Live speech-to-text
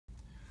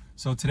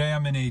So today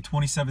I'm in a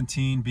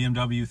 2017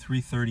 BMW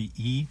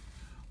 330e.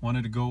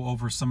 Wanted to go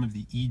over some of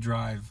the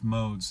eDrive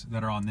modes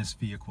that are on this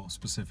vehicle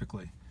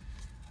specifically.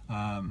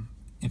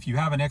 If you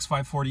have an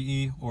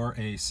X540e or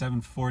a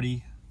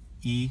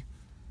 740e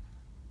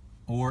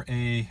or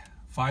a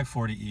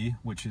 540e,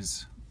 which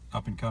is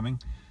up and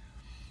coming,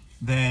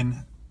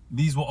 then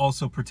these will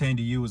also pertain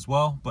to you as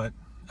well, but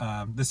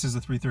this is a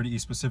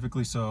 330e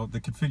specifically, so the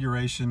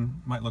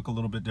configuration might look a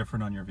little bit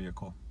different on your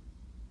vehicle.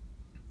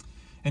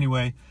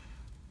 Anyway,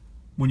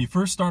 when you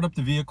first start up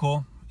the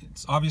vehicle,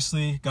 it's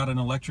obviously got an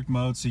electric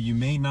mode, so you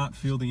may not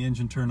feel the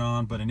engine turn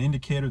on, but an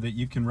indicator that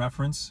you can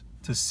reference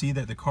to see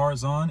that the car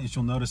is on is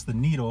you'll notice the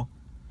needle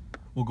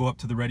will go up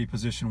to the ready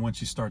position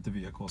once you start the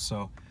vehicle.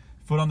 So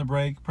foot on the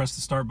brake, press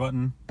the start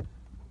button,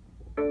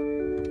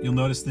 you'll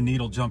notice the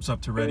needle jumps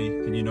up to ready,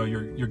 and you know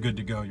you're good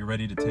to go, you're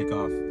ready to take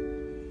off.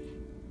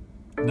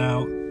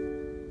 Now,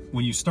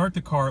 when you start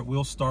the car, it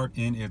will start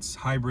in its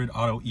hybrid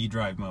auto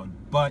eDrive mode,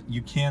 but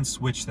you can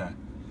switch that.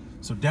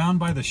 So down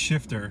by the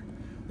shifter,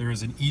 there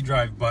is an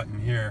eDrive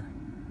button here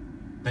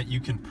that you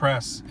can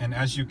press, and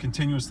as you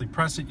continuously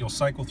press it, you'll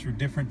cycle through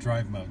different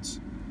drive modes.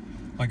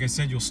 Like I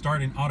said, you'll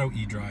start in auto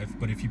eDrive,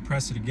 but if you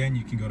press it again,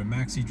 you can go to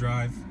max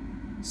eDrive,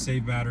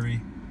 save battery,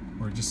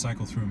 or just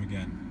cycle through them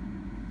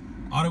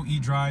again. Auto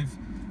eDrive,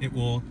 it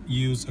will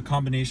use a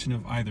combination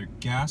of either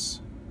gas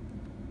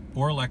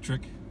or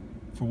electric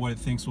for what it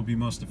thinks will be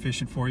most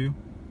efficient for you.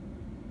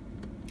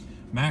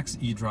 Max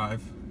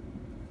eDrive,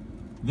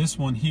 this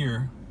one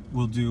here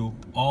will do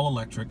all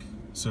electric,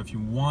 so if you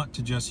want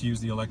to just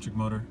use the electric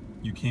motor,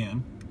 you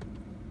can.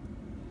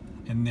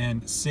 And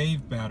then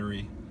save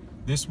battery,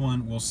 this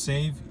one will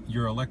save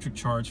your electric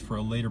charge for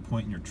a later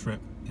point in your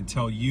trip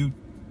until you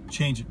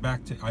change it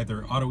back to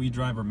either auto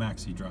eDrive or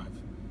max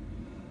eDrive.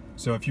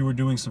 So if you were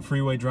doing some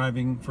freeway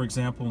driving, for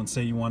example, and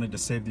say you wanted to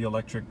save the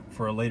electric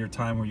for a later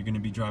time where you're going to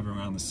be driving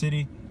around the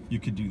city, you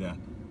could do that.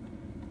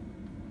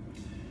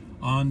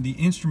 On the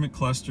instrument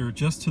cluster,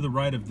 just to the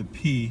right of the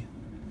P,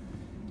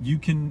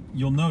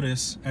 you'll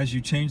notice as you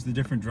change the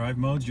different drive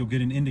modes, you'll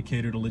get an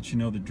indicator to let you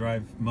know the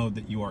drive mode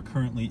that you are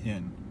currently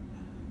in.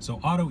 So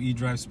auto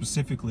eDrive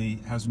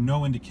specifically has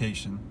no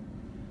indication.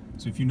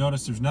 So if you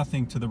notice there's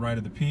nothing to the right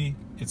of the P,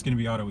 it's going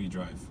to be auto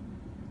eDrive.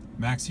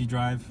 Max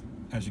eDrive,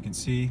 as you can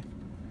see,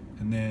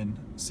 and then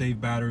save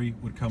battery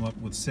would come up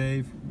with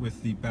save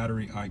with the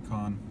battery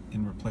icon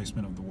in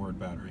replacement of the word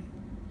battery.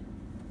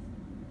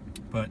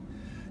 But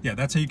yeah,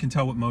 that's how you can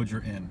tell what mode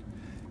you're in.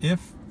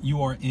 If you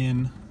are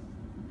in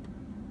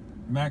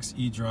max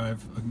eDrive,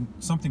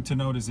 something to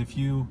note is if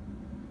you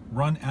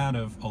run out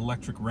of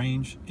electric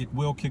range, it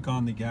will kick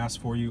on the gas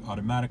for you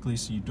automatically,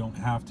 so you don't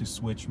have to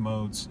switch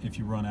modes if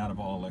you run out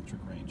of all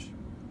electric range.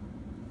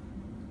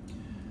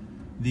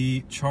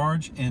 The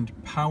charge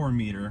and power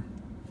meter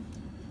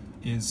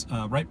is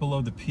right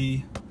below the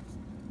P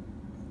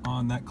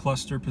on that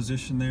cluster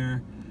position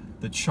there.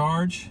 The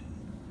charge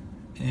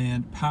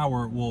and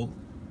power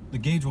the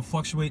gauge will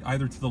fluctuate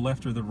either to the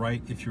left or the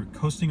right if you're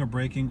coasting or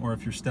braking or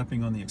if you're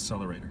stepping on the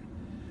accelerator.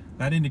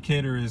 That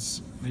indicator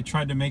is, they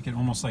tried to make it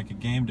almost like a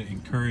game to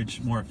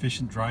encourage more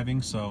efficient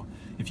driving. So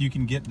if you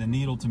can get the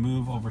needle to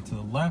move over to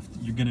the left,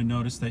 you're going to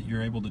notice that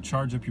you're able to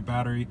charge up your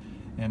battery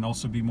and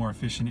also be more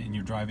efficient in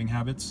your driving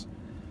habits.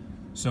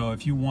 So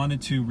if you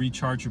wanted to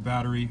recharge your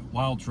battery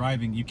while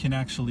driving, you can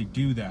actually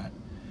do that.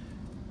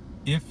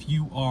 If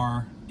you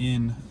are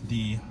in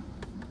the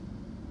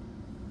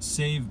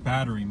save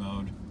battery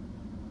mode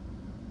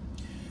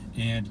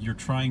and you're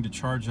trying to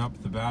charge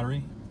up the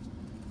battery,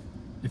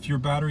 if your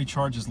battery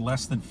charge is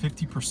less than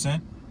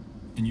 50%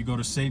 and you go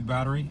to save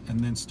battery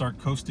and then start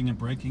coasting and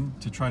braking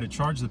to try to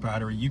charge the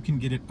battery, you can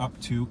get it up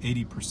to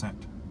 80%.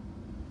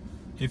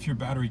 If your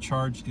battery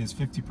charge is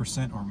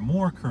 50% or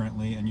more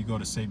currently and you go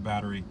to save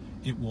battery,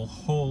 it will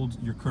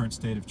hold your current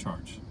state of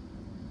charge.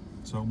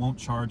 So it won't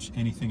charge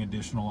anything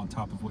additional on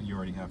top of what you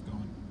already have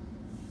going.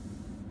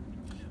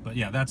 But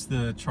yeah, that's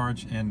the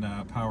charge and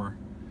power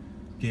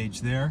gauge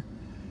there.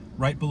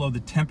 Right below the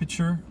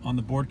temperature on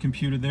the board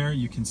computer there,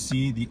 you can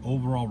see the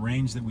overall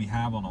range that we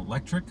have on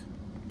electric.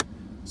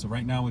 So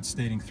right now it's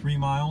stating 3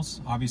 miles.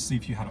 Obviously,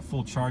 if you had a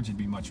full charge, it'd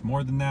be much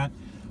more than that.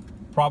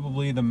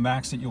 Probably the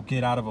max that you'll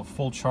get out of a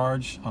full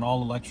charge on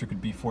all electric would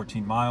be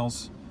 14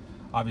 miles.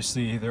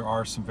 Obviously, there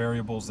are some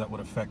variables that would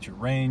affect your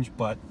range,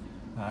 but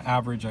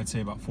average, I'd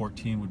say about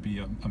 14 would be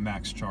a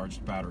max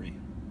charged battery.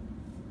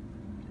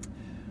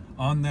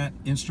 On that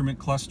instrument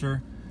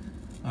cluster,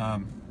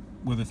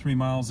 where the 3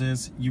 miles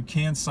is, you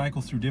can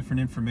cycle through different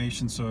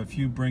information. So if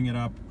you bring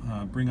up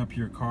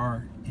your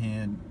car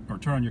or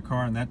turn on your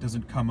car and that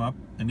doesn't come up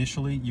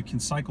initially, you can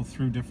cycle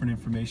through different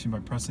information by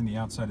pressing the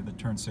outside of the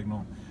turn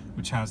signal,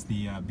 which has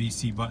the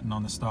BC button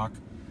on the stock.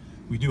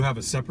 We do have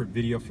a separate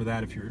video for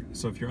that. If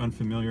you're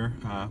unfamiliar,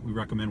 we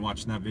recommend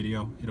watching that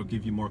video. It'll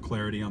give you more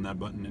clarity on that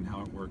button and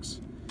how it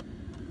works.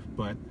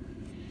 But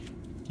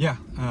yeah,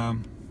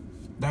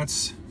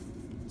 that's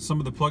some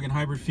of the plug-in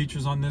hybrid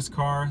features on this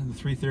car, the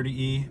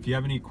 330e. If you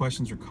have any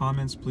questions or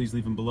comments, please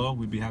leave them below.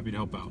 We'd be happy to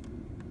help out.